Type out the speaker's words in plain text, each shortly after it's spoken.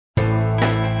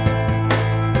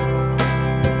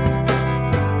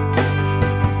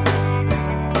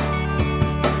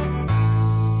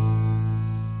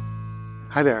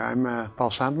Hi there, I'm Paul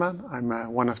Sandman. I'm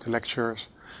one of the lecturers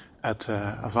at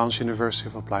Avans University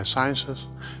of Applied Sciences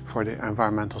for the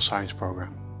Environmental Science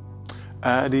program.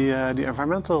 The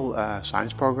Environmental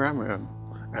Science program,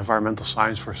 Environmental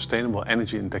Science for Sustainable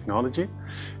Energy and Technology,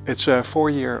 it's a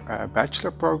four-year bachelor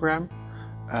program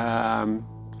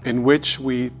in which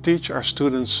we teach our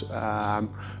students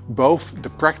both the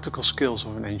practical skills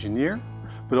of an engineer,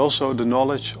 but also the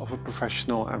knowledge of a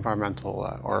professional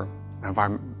environmental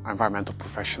environmental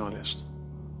professionalist.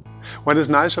 What is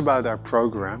nice about our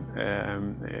program,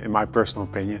 in my personal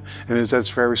opinion, is that it's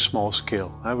very small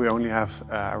scale. We only have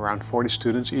around 40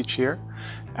 students each year,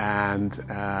 and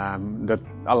that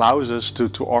allows us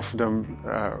to offer them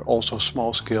also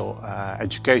small scale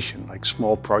education, like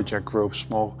small project groups,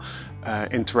 small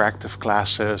interactive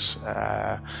classes,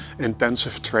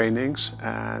 intensive trainings,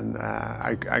 and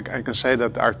I can say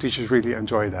that our teachers really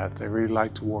enjoy that. They really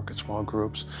like to work in small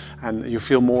groups, and you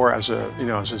feel more as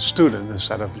a student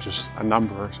instead of just a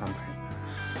number or something.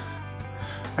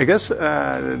 I guess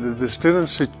the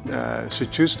students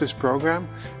should choose this program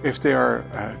if they are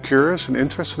curious and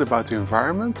interested about the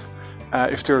environment,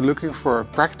 if they're looking for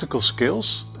practical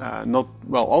skills,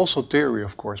 also theory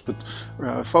of course, but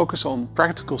focus on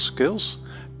practical skills,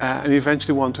 and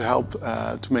eventually want to help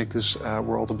to make this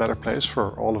world a better place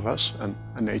for all of us and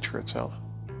nature itself.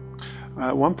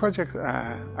 One project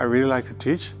I really like to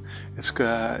teach, it's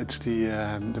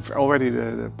already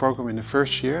the program in the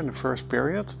first year, in the first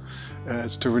period.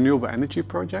 It's the renewable energy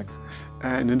project,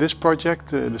 and in this project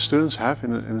the students have,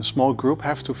 in a small group,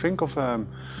 have to think of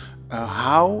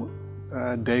how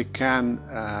they can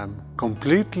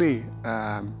completely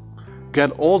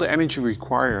get all the energy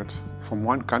required from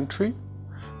one country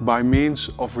by means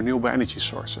of renewable energy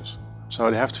sources. So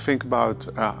they have to think about,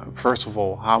 first of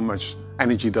all, how much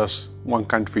energy does one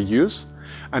country use,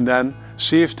 and then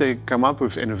see if they come up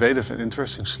with innovative and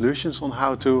interesting solutions on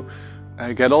how to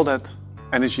get all that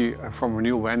energy from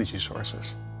renewable energy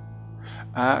sources.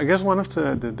 I guess one of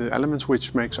the elements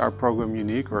which makes our program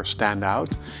unique or stand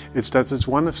out is that it's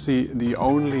one of the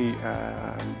only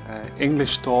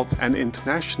English-taught and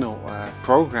international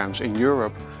programs in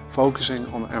Europe focusing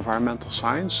on environmental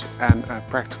science and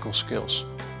practical skills.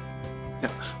 Yeah.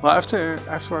 Well, after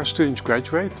our students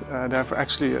graduate, they have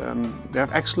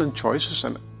excellent choices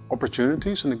and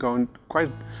opportunities, and they go in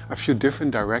quite a few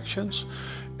different directions.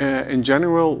 In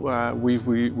general,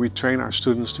 we train our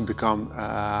students to become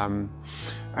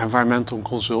environmental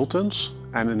consultants,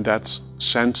 and in that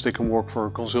sense they can work for a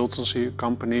consultancy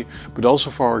company, but also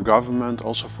for a government,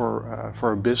 also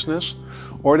for a business,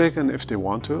 or they can, if they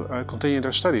want to, continue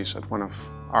their studies at one of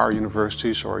our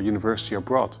universities or a university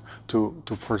abroad to,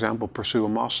 for example, pursue a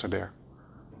master there.